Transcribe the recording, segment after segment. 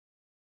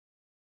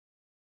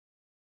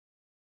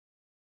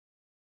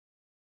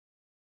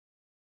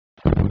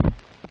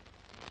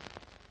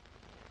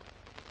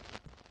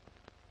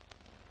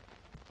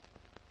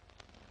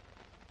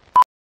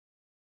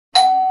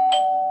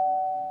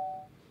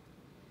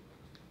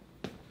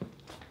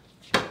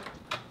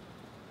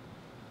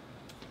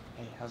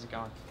how's it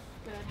going?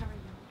 Good, how are you?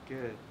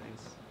 Good,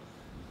 thanks.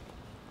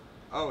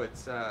 Oh,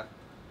 it's hot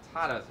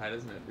outside,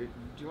 isn't it? Do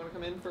you want to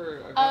come in for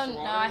a glass of Oh,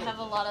 water? no, I have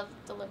a lot of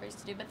deliveries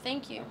to do, but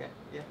thank you. Okay,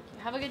 yeah.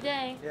 Have a good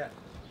day. Yeah.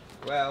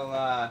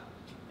 Well,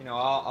 you know,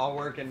 all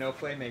work and no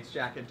play makes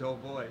Jack a dull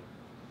boy.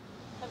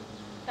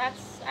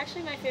 That's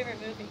actually my favorite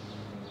movie.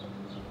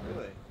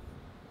 Really?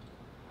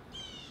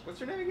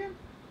 What's your name again?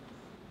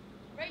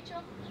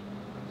 Rachel.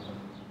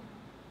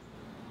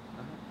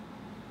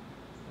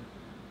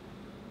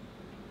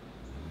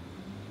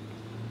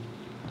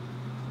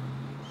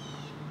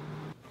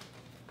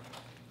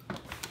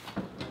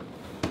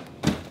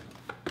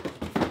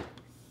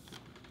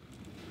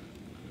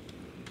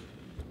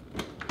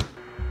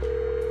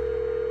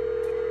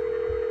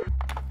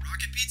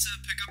 Pizza,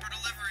 pick up or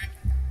delivery?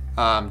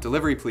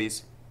 Delivery,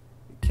 please.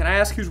 Can I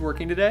ask who's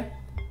working today?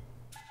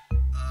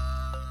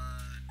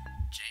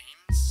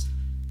 James?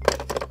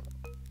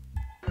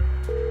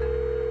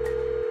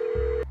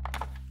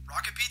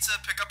 Rocket Pizza,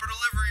 pick up or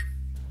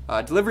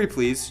delivery? Delivery,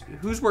 please.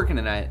 Who's working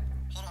tonight?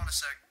 Hold on a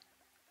sec.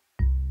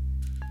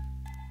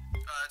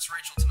 It's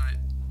Rachel tonight.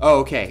 Oh,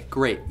 okay,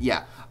 great,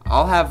 yeah.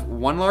 I'll have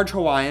one large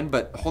Hawaiian,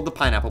 but hold the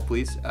pineapple,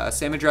 please.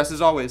 Same address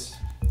as always.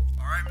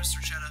 Alright,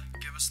 Mr. Cheddar,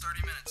 give us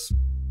 30 minutes.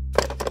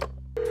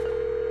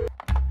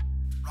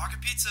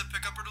 Rocket Pizza,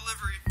 pick up or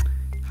delivery?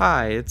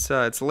 Hi,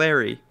 it's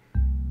Larry.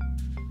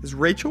 Is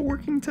Rachel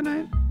working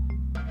tonight?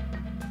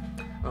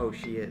 Oh,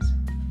 she is.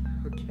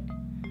 Okay.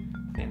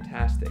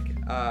 Fantastic.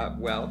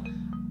 Well,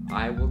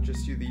 I will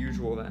just do the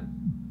usual then.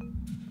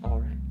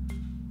 All right.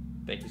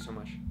 Thank you so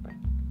much. Bye.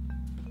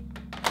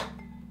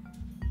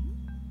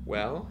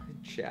 Well,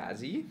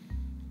 Jazzy,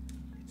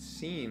 it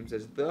seems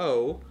as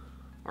though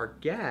our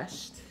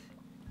guest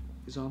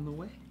is on the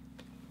way.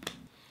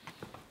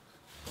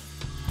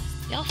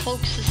 Y'all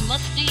folks is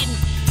musty and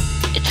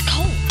it's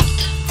cold.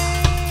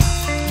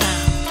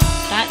 Now,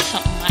 that's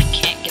something I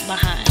can't get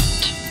behind.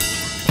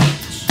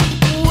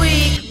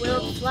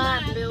 Weak-willed,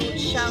 flat-billed,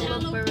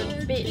 shallow-bird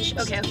bitch.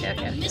 Okay.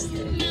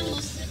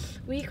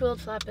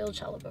 Weak-willed, flat-billed,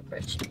 shallow-bird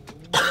bitch.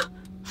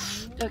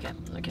 Okay.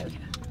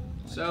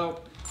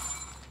 So,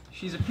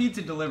 she's a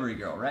pizza delivery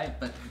girl, right?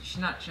 But she's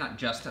not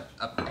just a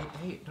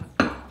hey,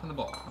 don't from the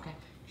bowl, okay?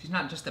 She's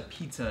not just a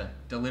pizza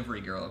delivery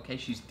girl, okay?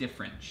 She's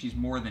different. She's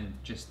more than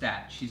just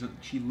that. She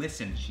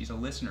listens. She's a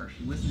listener.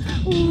 She listens.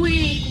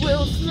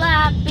 Weak-willed,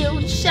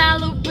 flat-billed,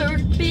 shallow-bird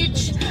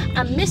bitch.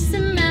 I'm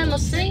missing memo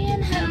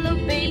saying hello,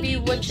 baby.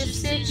 What's your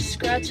sitch?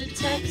 Scratch a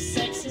text.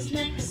 Sex is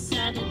next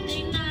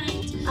Saturday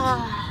night.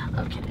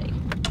 Okay.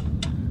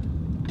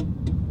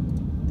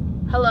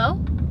 Hello?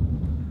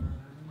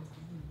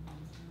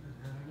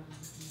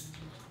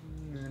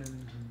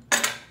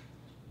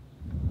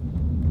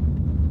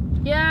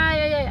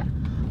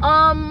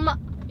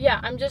 Yeah,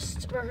 I'm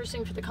just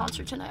rehearsing for the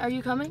concert tonight. Are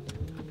you coming?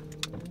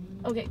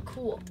 Okay,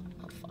 cool.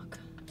 Oh, fuck.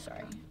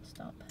 Sorry.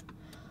 Stop.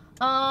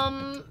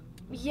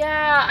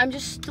 Yeah, I'm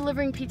just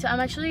delivering pizza. I'm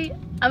actually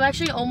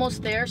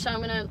almost there, so I'm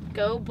gonna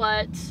go,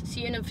 but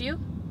see you in a few.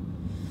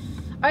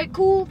 Alright,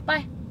 cool.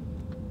 Bye.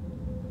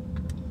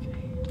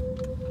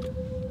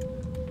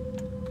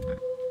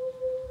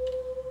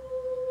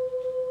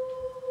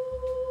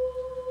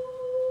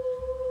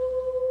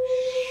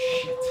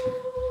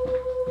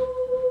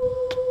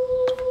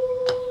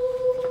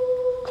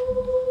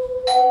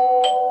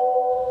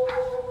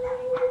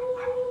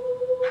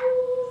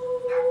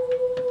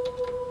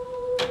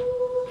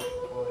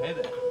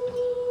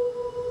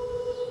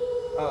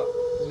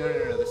 No,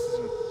 this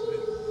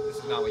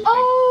is not what you think.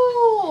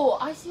 Oh,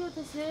 I see what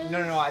this is.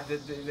 No,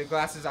 the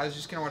glasses, I was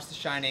just gonna watch The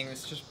Shining.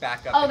 Let's just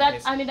back up. Oh,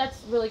 that's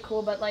really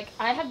cool, but like,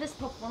 I have this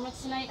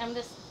performance tonight. I'm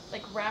this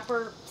like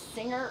rapper,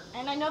 singer,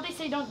 and I know they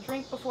say don't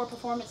drink before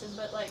performances,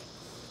 but like,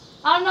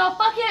 I don't know,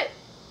 fuck it!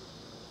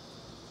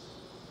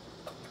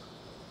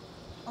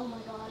 Oh my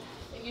god,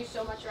 thank you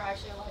so much, you're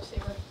actually a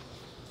lifesaver.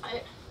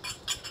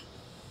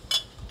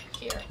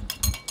 Here,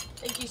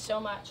 thank you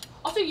so much.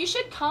 Also, you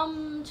should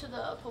come to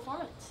the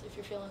performance if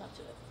you're feeling up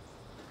to it.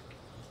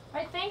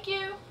 Alright, thank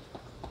you.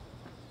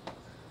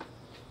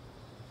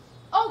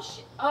 Oh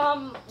shit,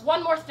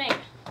 one more thing.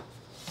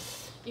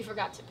 You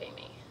forgot to pay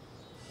me.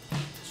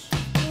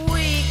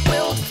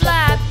 Weak-willed,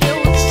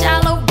 flat-billed,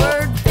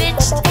 shallow-bird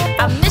bitch.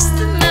 I missed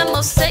the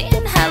memo saying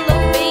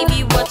hello,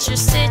 baby. What's your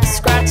sit?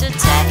 Scratch a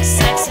text.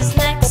 Sex is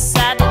next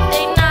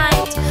Saturday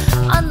night.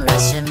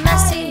 Unless your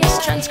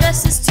messiness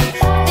transgresses to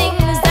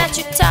things that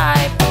you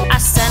type. I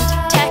sent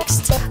a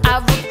text. I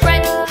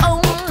regret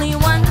only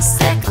 1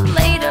 second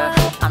later.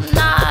 I'm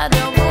not a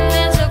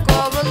romantic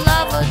or a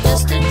lover,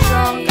 just a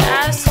drunk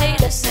ass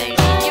hater saying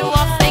you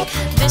are fake.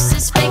 This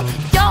is fake.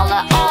 Y'all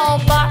are all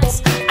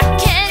bots. I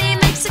can't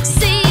even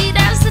succeed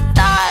as a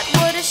thought.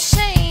 What a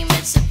shame.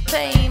 It's a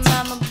pain.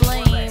 I'm a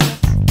blame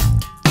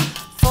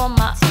for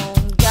my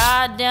own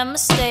goddamn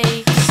mistake.